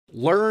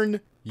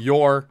Learn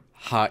your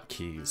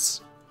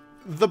hotkeys.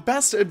 The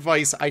best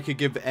advice I could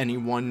give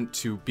anyone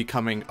to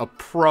becoming a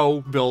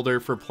pro builder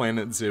for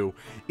Planet Zoo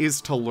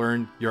is to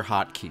learn your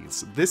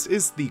hotkeys. This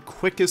is the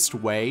quickest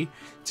way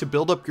to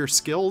build up your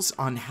skills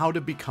on how to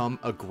become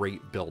a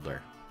great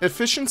builder.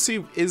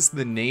 Efficiency is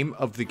the name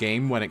of the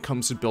game when it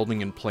comes to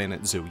building in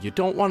Planet Zoo. You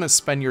don't want to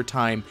spend your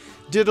time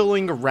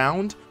diddling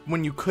around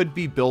when you could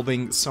be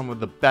building some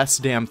of the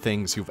best damn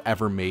things you've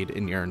ever made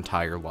in your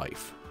entire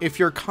life. If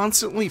you're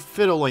constantly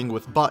fiddling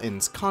with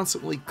buttons,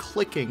 constantly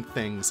clicking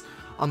things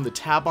on the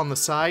tab on the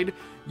side,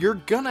 you're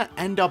gonna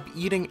end up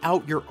eating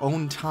out your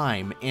own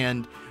time,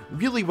 and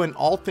really when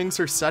all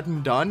things are said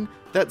and done,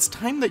 that's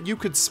time that you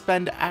could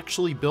spend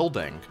actually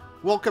building.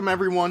 Welcome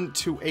everyone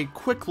to a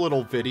quick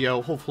little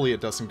video. Hopefully it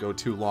doesn't go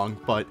too long,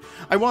 but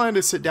I wanted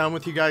to sit down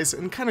with you guys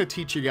and kind of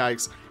teach you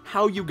guys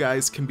how you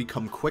guys can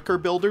become quicker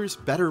builders,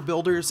 better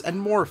builders, and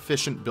more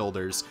efficient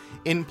builders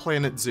in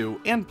Planet Zoo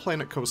and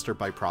Planet Coaster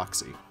by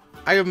proxy.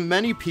 I have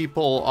many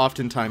people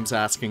oftentimes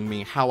asking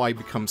me how I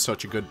become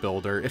such a good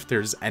builder, if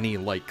there's any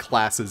like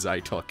classes I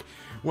took.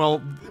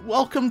 Well,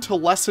 welcome to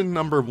lesson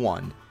number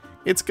 1.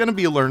 It's gonna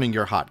be learning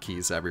your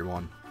hotkeys,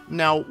 everyone.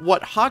 Now,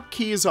 what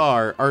hotkeys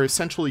are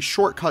essentially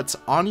shortcuts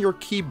on your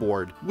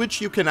keyboard, which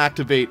you can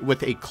activate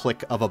with a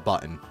click of a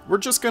button. We're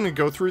just going to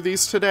go through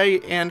these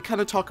today and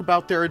kind of talk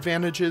about their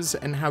advantages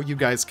and how you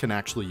guys can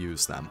actually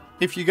use them.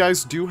 If you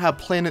guys do have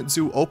Planet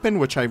Zoo open,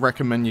 which I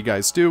recommend you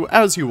guys do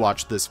as you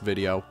watch this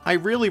video, I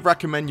really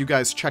recommend you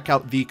guys check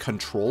out the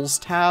Controls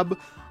tab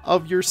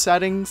of your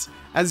settings,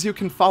 as you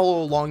can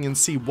follow along and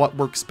see what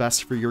works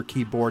best for your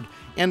keyboard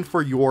and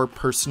for your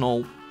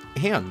personal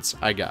hands,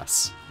 I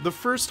guess. The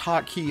first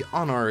hotkey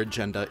on our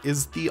agenda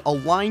is the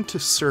Align to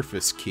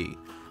Surface key.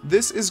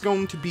 This is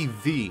going to be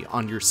V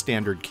on your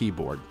standard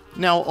keyboard.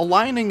 Now,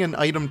 aligning an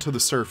item to the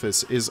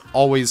surface is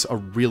always a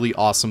really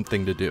awesome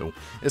thing to do,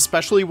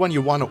 especially when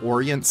you want to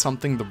orient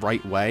something the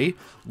right way.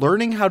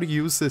 Learning how to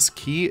use this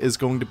key is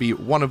going to be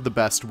one of the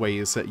best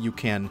ways that you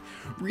can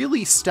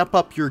really step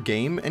up your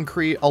game and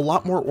create a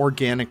lot more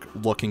organic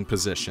looking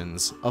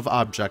positions of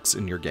objects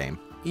in your game.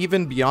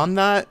 Even beyond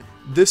that,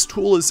 this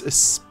tool is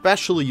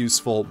especially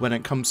useful when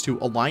it comes to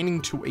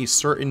aligning to a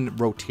certain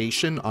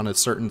rotation on a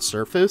certain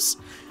surface,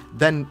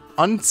 then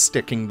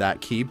unsticking that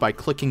key by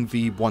clicking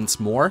V once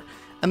more,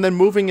 and then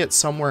moving it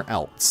somewhere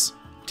else.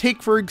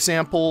 Take, for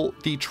example,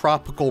 the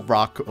tropical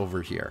rock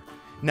over here.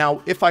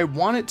 Now, if I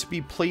want it to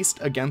be placed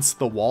against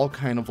the wall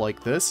kind of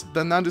like this,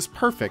 then that is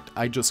perfect.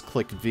 I just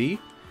click V,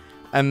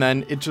 and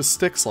then it just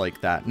sticks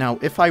like that. Now,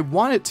 if I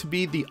want it to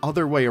be the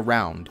other way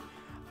around,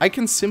 I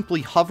can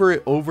simply hover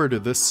it over to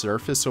this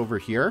surface over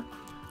here,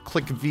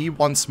 click V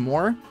once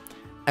more,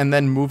 and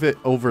then move it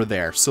over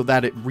there so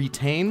that it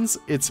retains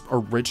its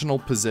original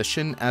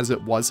position as it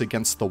was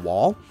against the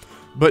wall,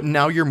 but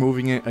now you're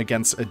moving it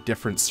against a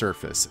different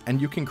surface,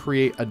 and you can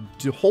create a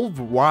whole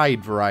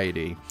wide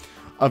variety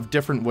of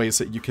different ways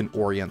that you can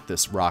orient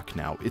this rock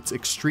now. It's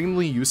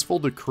extremely useful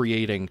to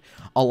creating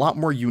a lot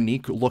more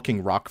unique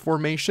looking rock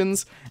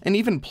formations and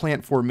even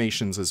plant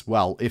formations as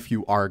well if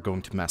you are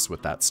going to mess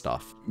with that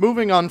stuff.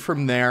 Moving on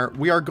from there,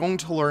 we are going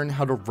to learn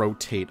how to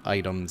rotate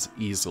items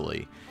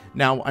easily.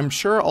 Now, I'm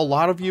sure a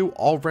lot of you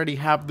already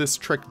have this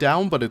trick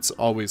down, but it's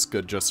always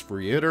good just to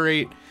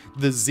reiterate.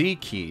 The Z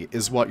key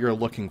is what you're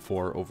looking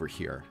for over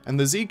here, and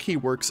the Z key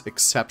works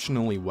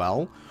exceptionally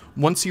well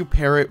once you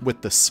pair it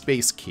with the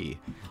space key.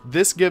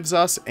 This gives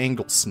us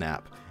angle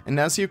snap, and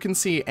as you can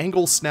see,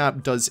 angle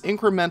snap does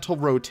incremental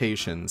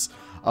rotations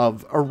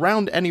of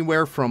around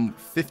anywhere from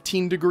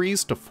 15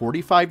 degrees to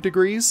 45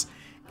 degrees,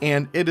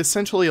 and it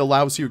essentially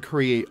allows you to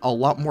create a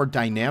lot more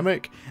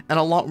dynamic and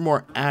a lot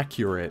more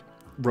accurate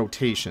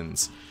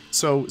rotations.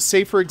 So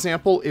say for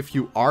example, if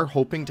you are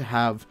hoping to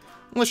have,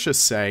 let's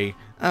just say,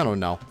 I don't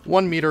know,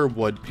 1 meter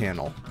wood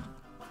panel,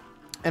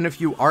 and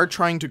if you are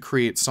trying to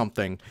create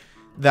something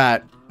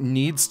that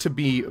needs to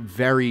be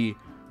very,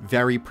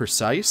 very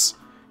precise,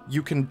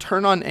 you can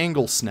turn on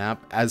angle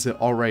snap as it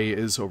already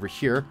is over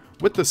here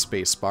with the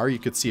space bar. You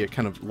could see it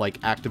kind of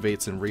like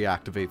activates and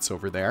reactivates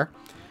over there,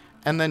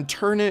 and then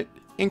turn it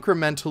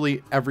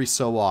incrementally every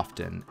so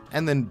often.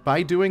 And then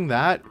by doing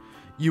that,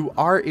 you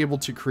are able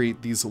to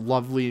create these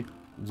lovely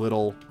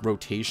little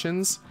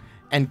rotations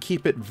and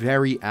keep it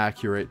very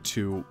accurate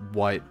to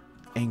what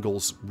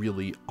angles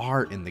really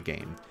are in the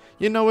game.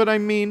 You know what I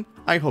mean?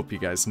 I hope you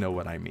guys know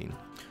what I mean.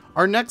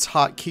 Our next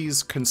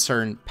hotkeys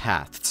concern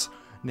paths.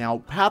 Now,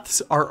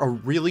 paths are a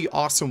really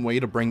awesome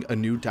way to bring a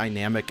new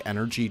dynamic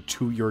energy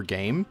to your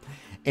game,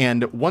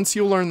 and once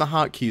you learn the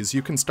hotkeys,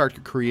 you can start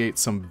to create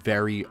some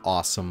very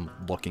awesome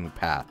looking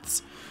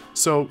paths.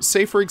 So,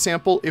 say for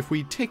example, if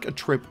we take a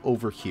trip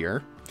over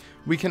here,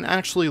 we can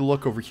actually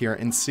look over here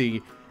and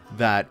see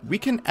that we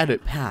can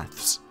edit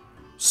paths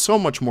so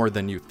much more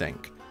than you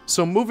think.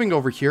 So moving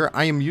over here,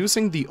 I am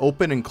using the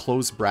open and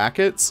close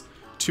brackets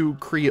to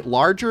create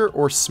larger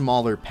or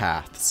smaller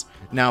paths.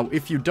 Now,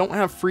 if you don't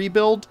have free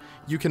build,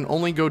 you can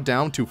only go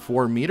down to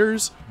 4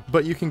 meters,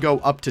 but you can go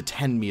up to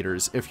 10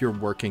 meters if you're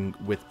working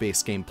with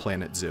base game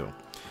Planet Zoo.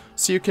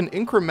 So you can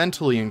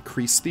incrementally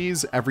increase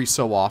these every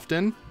so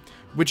often,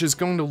 which is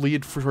going to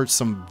lead for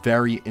some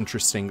very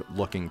interesting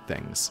looking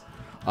things.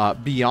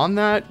 Beyond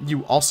that,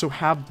 you also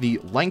have the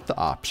length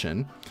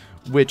option,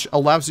 which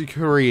allows you to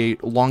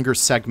create longer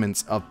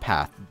segments of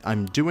path.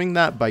 I'm doing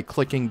that by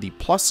clicking the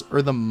plus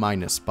or the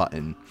minus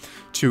button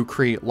to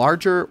create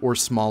larger or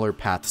smaller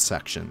path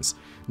sections.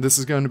 This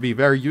is going to be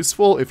very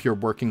useful if you're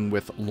working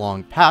with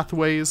long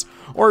pathways,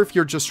 or if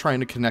you're just trying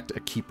to connect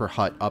a keeper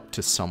hut up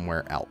to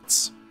somewhere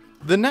else.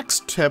 The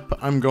next tip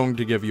I'm going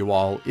to give you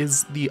all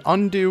is the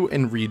undo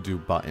and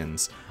redo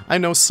buttons. I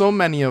know so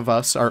many of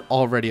us are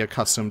already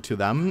accustomed to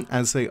them,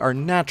 as they are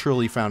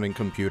naturally found in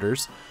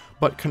computers,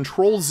 but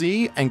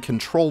Control-Z and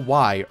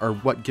Control-Y are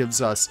what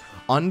gives us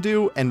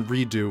undo and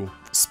redo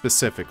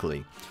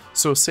specifically.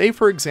 So say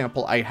for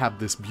example I have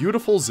this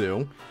beautiful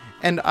zoo,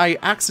 and I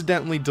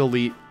accidentally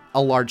delete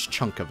a large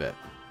chunk of it.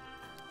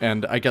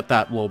 And I get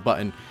that little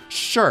button.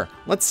 Sure,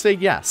 let's say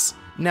yes.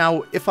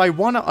 Now, if I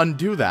want to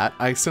undo that,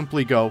 I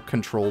simply go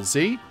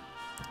Control-Z,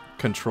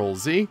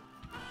 Control-Z,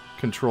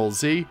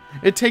 Control-Z.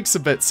 It takes a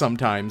bit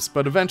sometimes,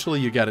 but eventually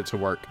you get it to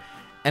work.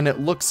 And it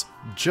looks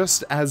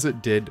just as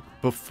it did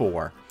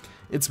before.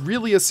 It's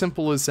really as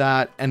simple as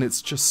that, and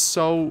it's just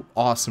so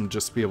awesome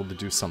just to be able to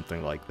do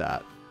something like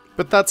that.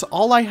 But that's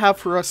all I have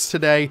for us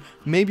today.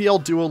 Maybe I'll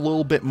do a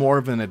little bit more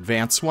of an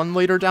advanced one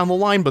later down the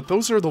line, but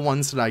those are the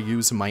ones that I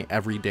use in my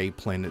everyday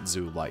Planet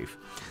Zoo life.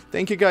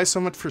 Thank you guys so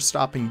much for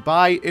stopping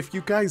by. If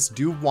you guys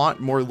do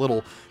want more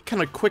little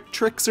kind of quick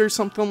tricks or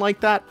something like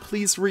that,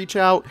 please reach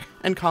out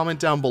and comment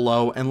down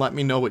below and let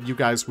me know what you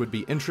guys would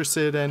be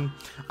interested in.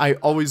 I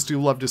always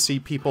do love to see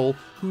people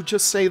who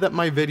just say that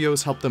my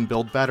videos help them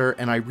build better,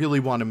 and I really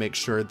want to make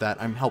sure that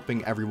I'm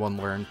helping everyone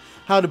learn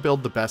how to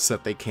build the best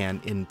that they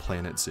can in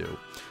Planet Zoo.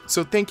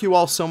 So thank you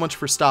all so much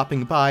for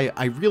stopping by.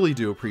 I really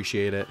do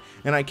appreciate it,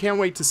 and I can't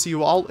wait to see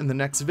you all in the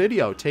next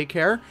video. Take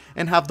care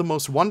and have the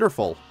most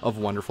wonderful of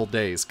wonderful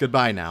days.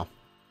 Goodbye now.